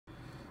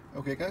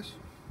Okay guys,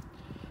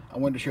 I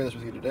wanted to share this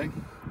with you today.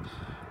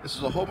 This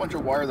is a whole bunch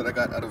of wire that I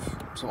got out of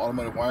some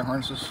automotive wire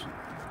harnesses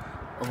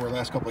over the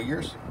last couple of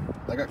years.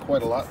 I got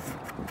quite a lot.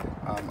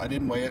 I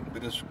didn't weigh it,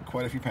 but it's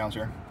quite a few pounds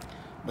here.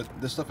 But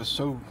this stuff is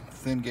so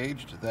thin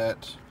gauged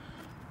that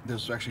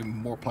there's actually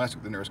more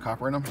plastic than there is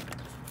copper in them.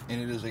 And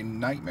it is a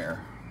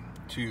nightmare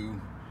to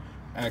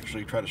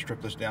actually try to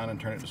strip this down and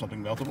turn it into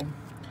something meltable.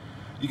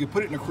 You can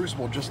put it in a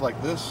crucible just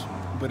like this,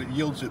 but it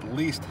yields at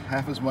least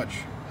half as much,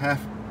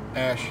 half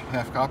ash,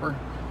 half copper,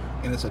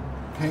 and it's a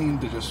pain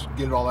to just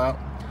get it all out.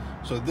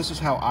 So this is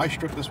how I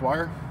strip this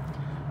wire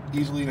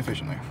easily and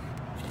efficiently.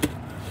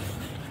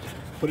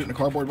 Put it in a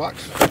cardboard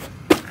box,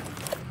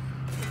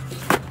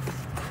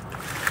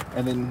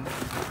 and then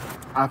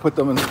I put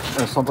them in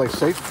someplace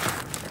safe.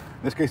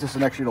 In this case, this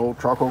is actually an old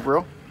charcoal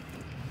grill.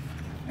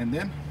 And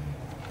then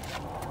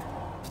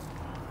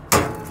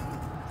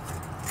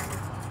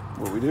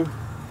what we do,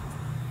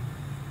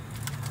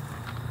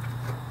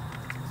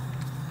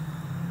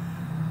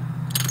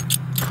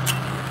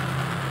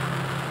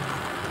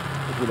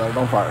 we light it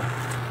on fire.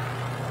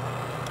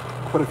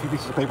 Put a few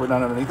pieces of paper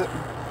down underneath it,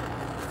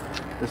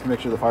 just to make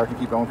sure the fire can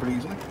keep going pretty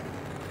easily.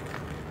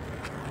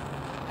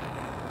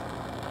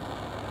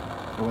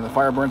 And when the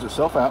fire burns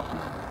itself out,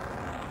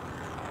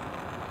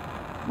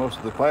 most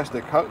of the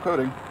plastic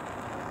coating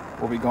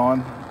will be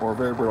gone, or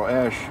very brittle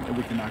ash, and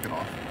we can knock it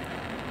off.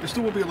 There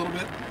still will be a little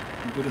bit,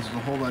 but this is a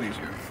whole lot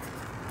easier.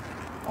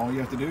 All you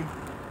have to do is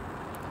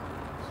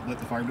let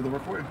the fire do the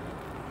work for you.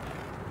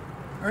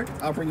 All right,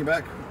 I'll bring you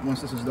back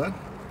once this is done.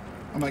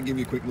 I might give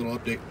you a quick little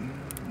update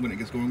when it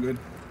gets going good,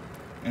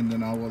 and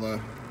then I will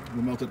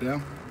we'll melt it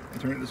down and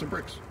turn it into some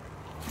bricks.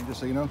 And just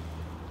so you know,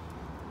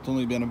 it's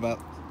only been about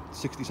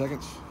 60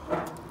 seconds.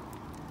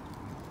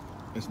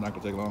 It's not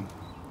gonna take long.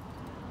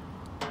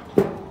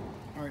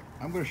 All right,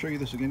 I'm gonna show you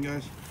this again,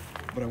 guys,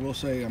 but I will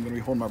say I'm gonna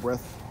be holding my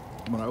breath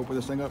when I open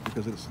this thing up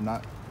because it's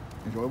not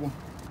enjoyable.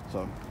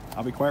 So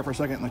I'll be quiet for a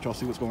second and let y'all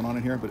see what's going on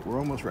in here, but we're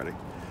almost ready.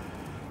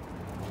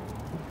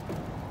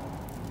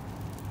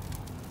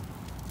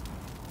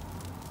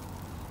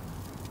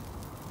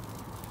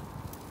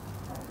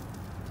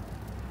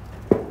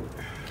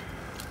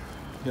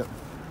 Yep.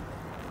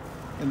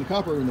 And the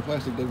copper and the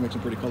plastic does make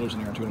some pretty colors in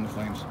here too on the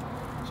flames.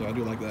 So I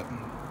do like that.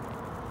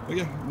 But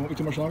yeah, it won't be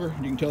too much longer.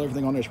 You can tell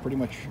everything on there is pretty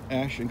much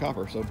ash and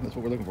copper, so that's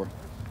what we're looking for.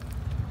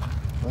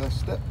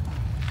 Last step.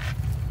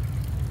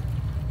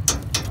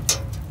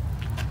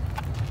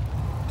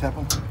 Tap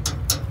them.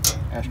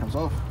 Ash comes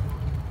off.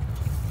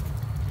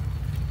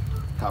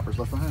 Copper's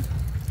left behind.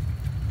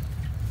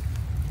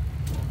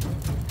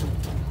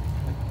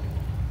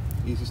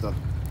 Easy stuff.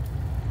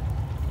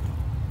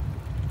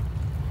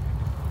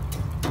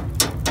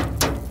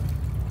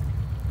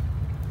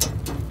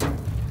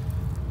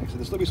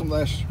 There'll still be some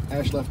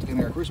ash left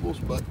in our crucibles,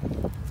 but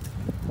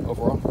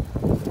overall,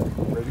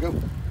 ready to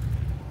go.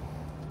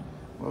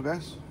 Well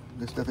guys,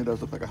 this definitely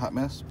does look like a hot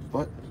mess,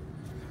 but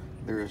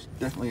there is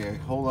definitely a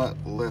whole lot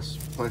less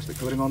plastic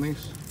coating on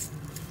these.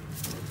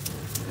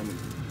 And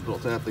the little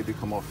tab, they do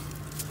come off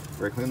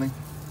very cleanly.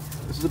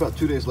 This is about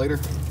 2 days later,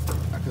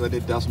 because I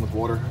did douse them with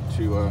water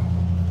to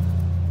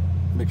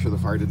make sure the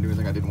fire didn't do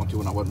anything I didn't want to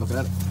when I wasn't looking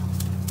at it.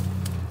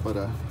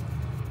 But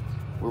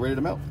we're ready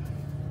to melt.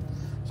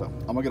 So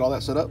I'm gonna get all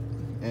that set up,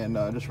 and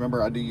just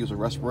remember I do use a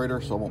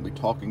respirator, so I won't be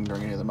talking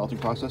during any of the melting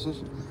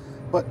processes,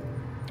 but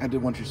I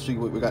did want you to see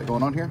what we got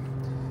going on here,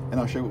 and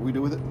I'll show you what we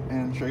do with it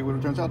and show you what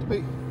it turns out to be.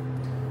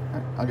 All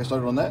right, I'll get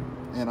started on that,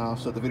 and I'll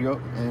set the video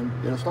up and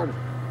get it started.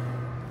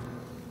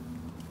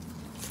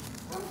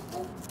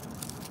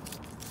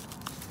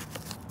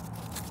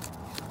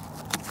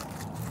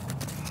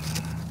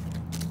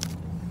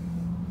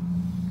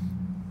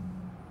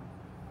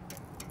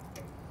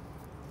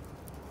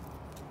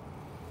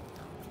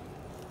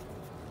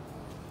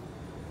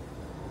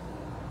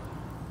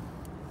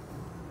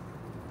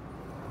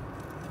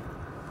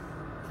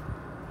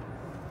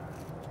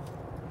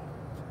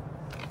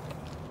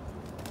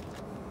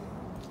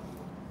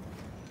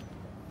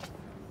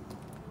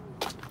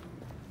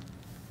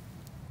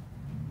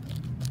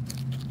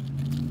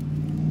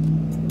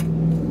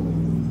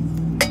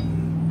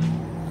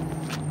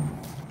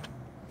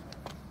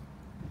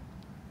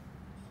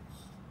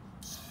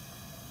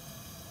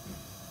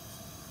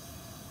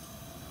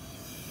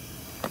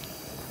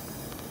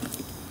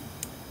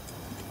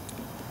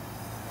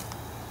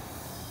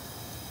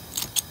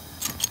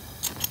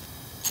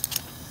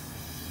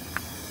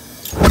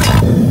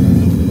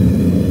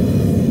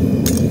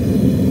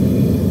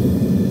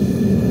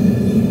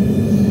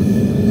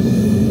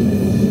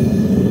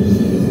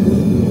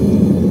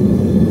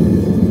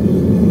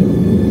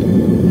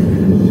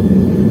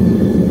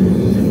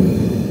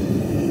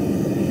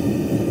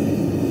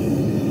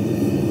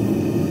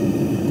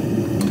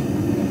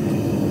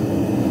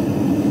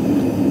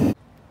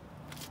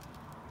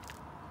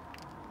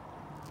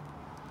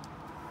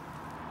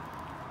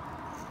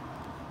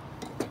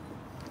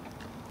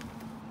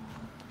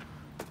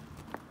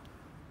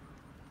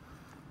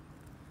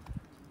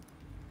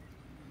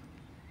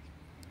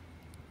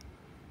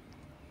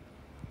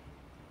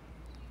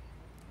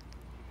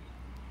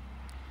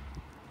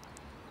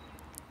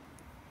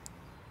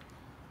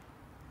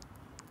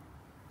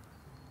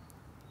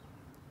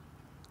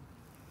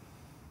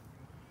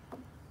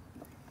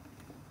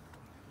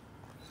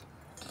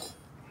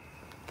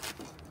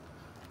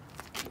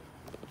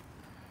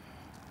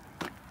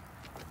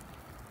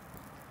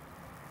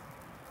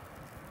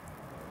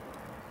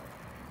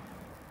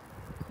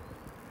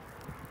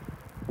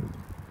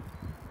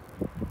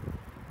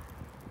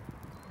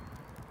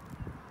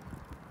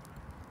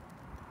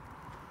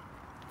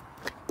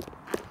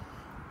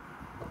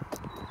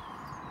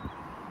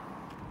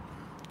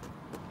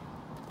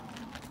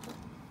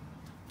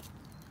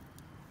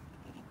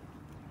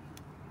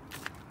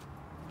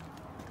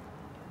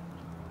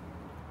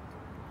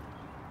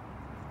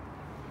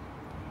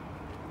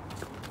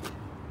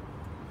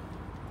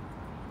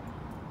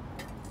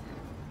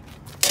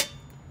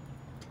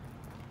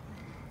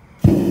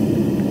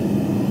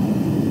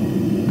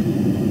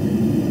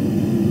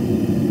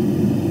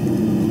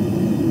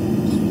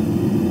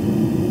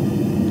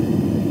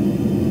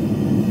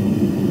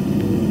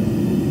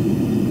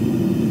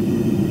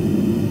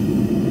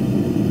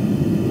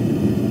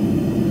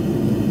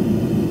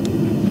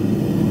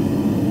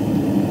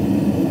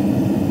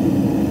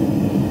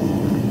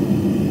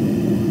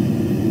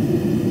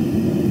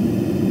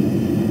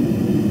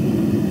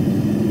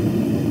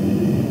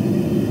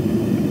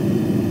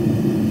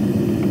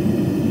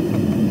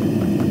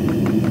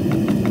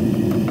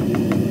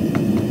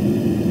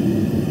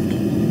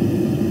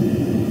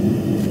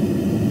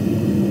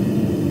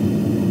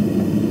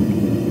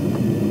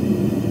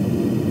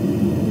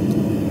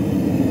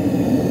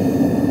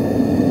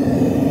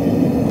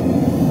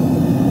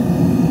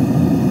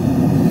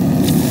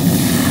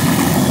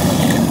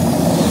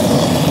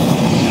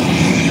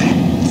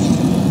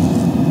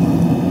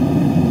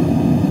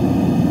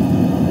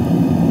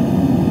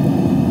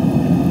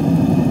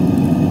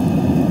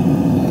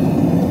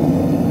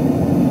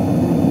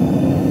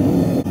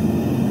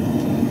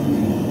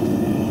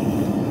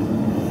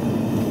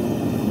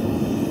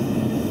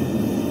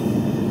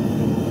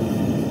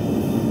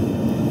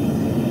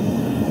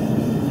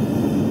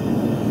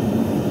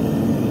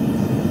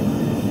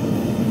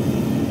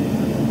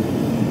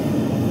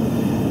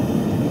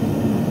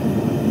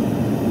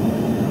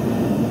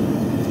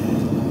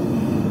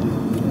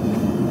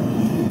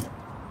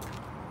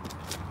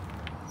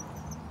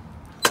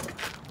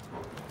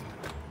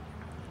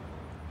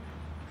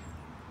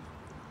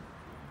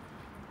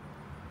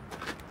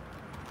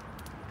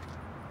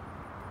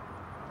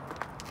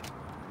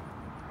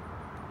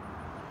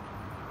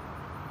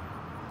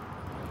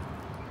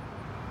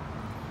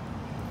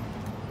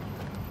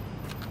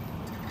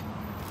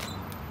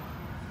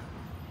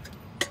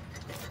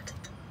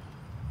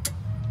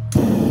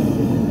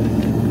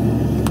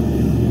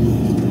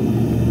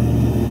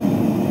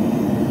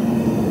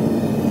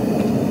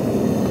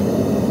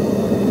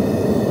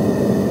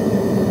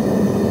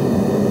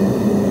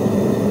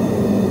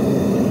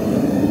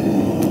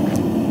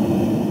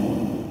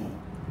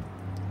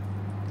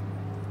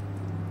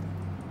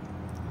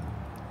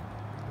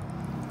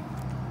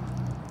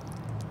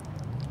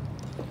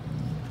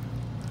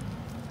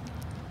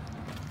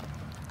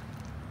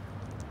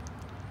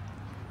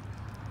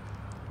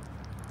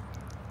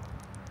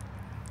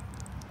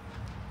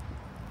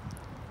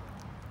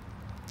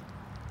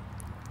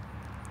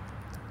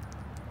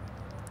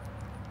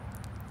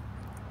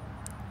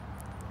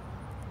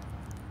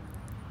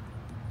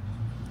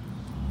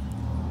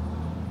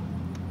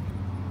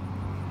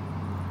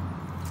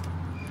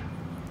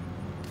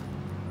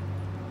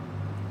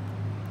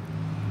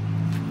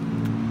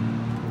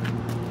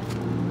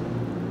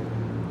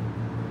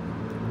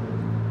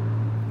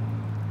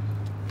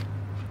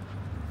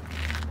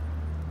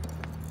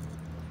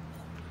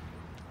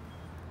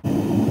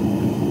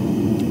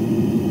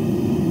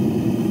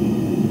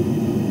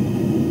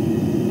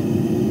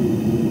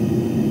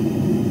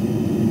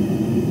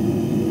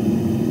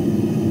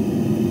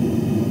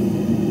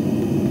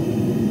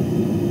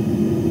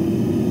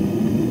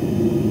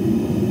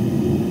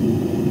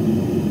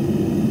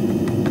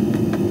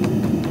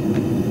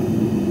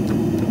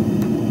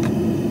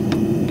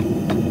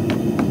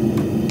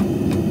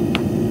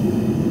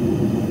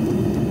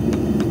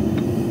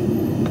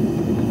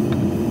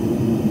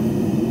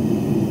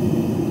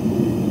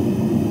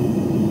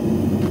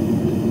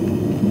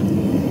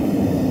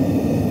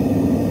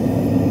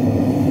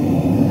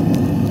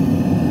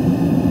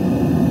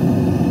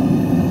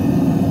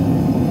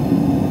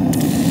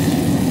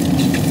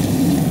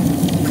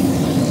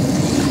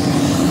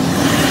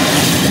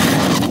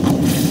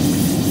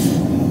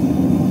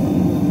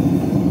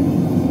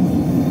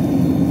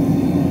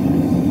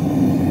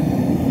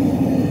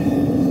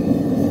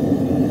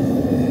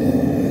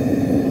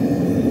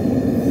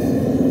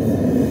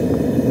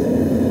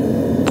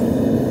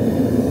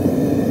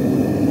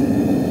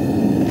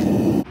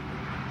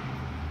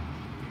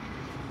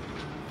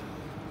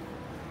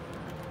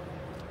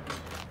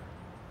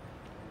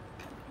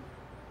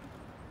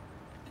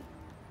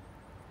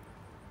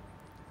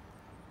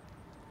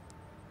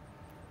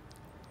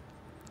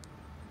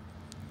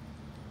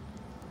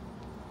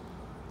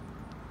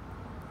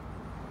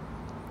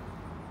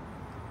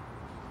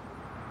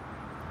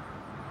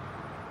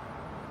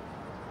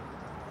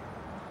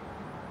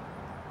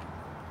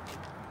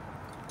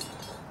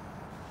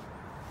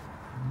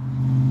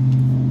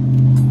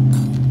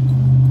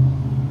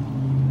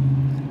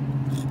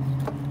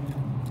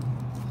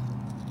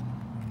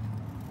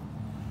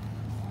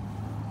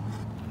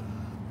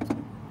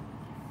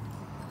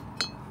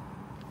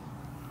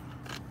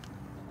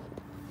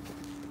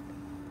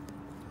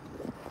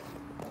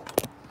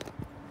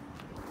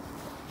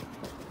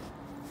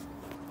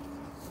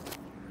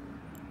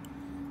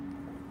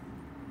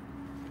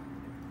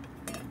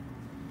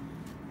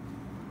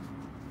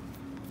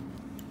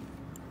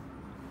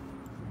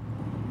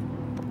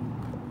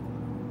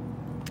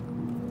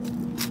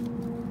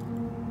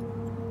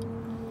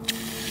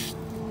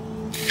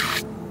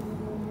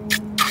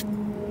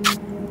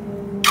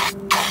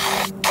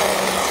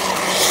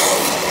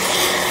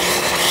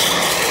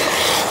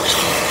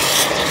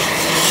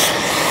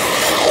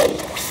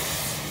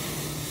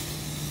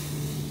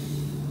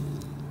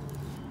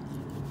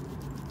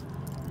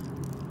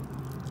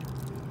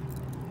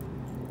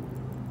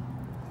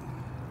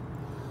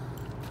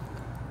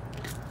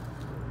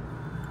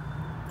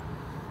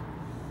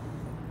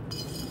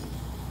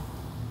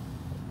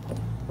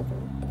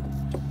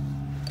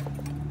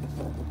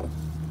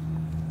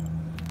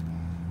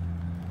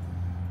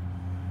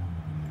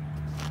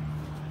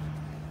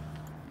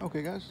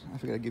 Okay guys, I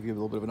figured I'd give you a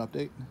little bit of an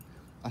update.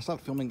 I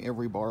stopped filming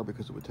every bar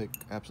because it would take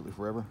absolutely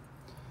forever.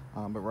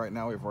 But right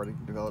now we've already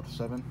developed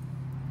 7.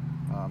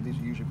 These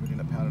are usually between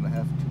 1.5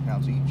 pounds, 2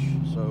 pounds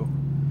each. So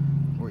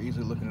we're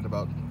easily looking at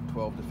about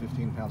 12 to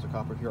 15 pounds of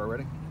copper here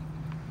already.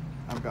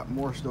 I've got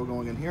more still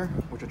going in here,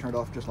 which I turned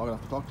off just long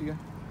enough to talk to you.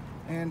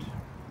 And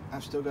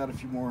I've still got a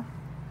few more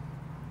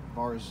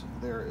bars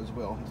there as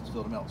well,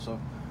 still to melt. So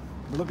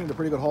we're looking at a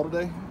pretty good haul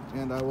today,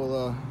 and I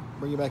will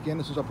bring you back in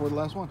as soon as I pour the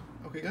last one.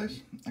 Okay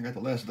guys, I got the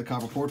last of the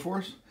copper poured for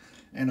us,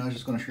 and I was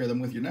just going to share them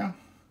with you now.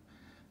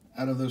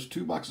 Out of those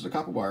 2 boxes of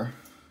copper wire,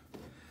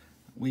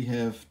 we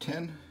have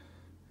 10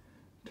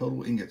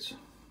 total ingots,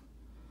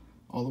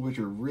 all of which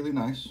are really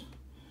nice.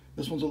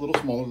 This one's a little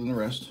smaller than the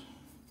rest,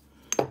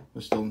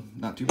 but still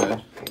not too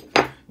bad.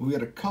 We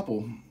had a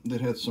couple that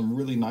had some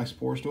really nice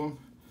pours to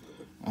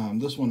them.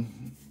 This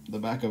one, the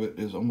back of it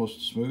is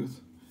almost smooth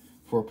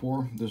for a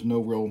pour. There's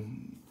no real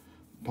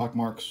pock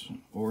marks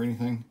or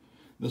anything.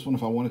 This one,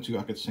 if I wanted to,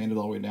 I could sand it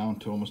all the way down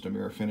to almost a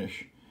mirror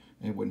finish.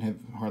 It wouldn't have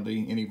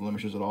hardly any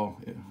blemishes at all.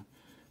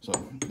 So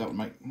that one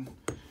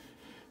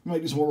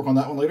might do some more work on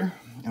that one later.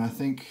 And I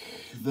think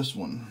this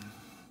one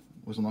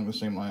was along the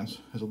same lines.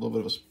 Has a little bit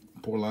of a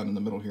pour line in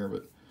the middle here,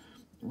 but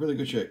really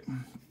good shape.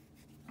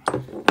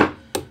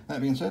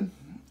 That being said,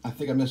 I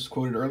think I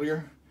misquoted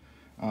earlier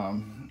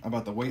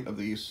about the weight of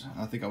these.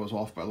 I think I was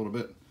off by a little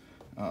bit.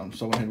 So I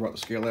went ahead and brought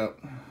the scale out.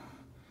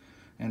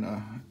 And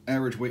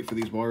average weight for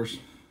these bars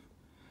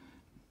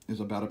is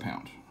about 1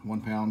 pound.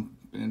 1 pound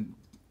and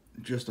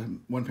just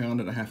 1 pound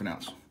and 1/2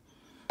 ounce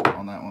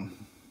on that one.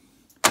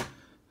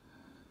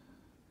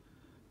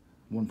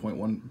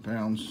 1.1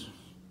 pounds.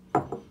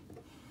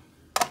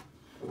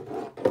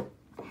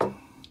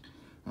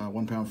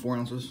 1 pound 4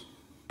 ounces.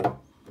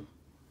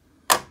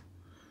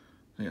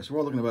 Yeah, so we're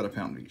all looking at about 1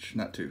 pound each,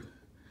 not 2.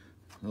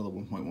 Another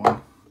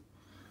 1.1.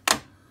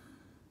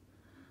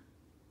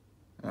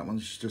 That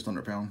one's just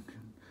under 1 pound,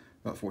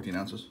 about 14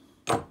 ounces.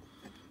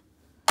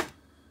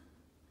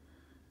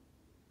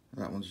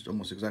 That one's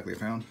almost exactly 1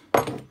 pound.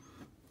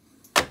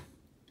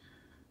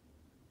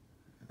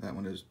 That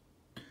one is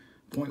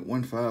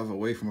 0.15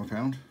 away from 1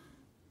 pound.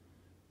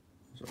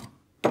 So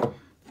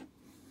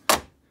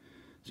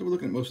we're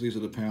looking at most of these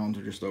at 1 pound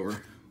or just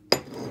over.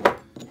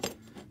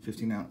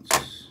 15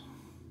 ounce,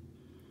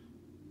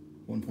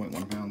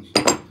 1.1 pounds.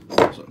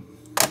 So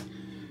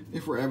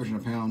if we're averaging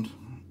 1 pound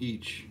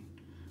each,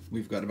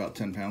 we've got about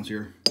 10 pounds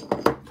here.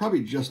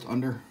 Probably just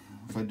under,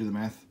 if I do the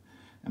math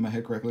in my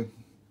head correctly.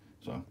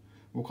 So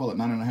we'll call it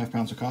 9.5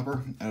 pounds of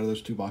copper out of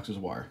those 2 boxes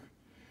of wire.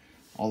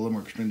 All of them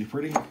are extremely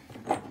pretty,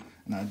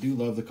 and I do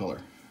love the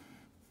color.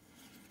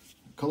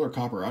 Color of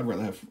copper, I'd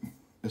rather have,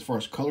 as far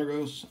as color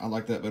goes, I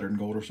like that better than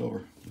gold or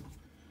silver.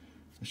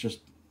 It's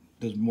just,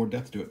 there's more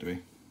depth to it to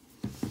me.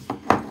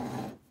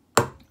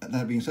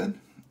 That being said,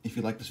 if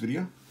you like this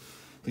video,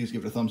 please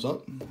give it a thumbs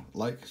up,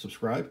 like,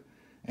 subscribe,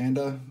 and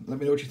let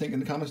me know what you think in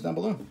the comments down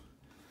below.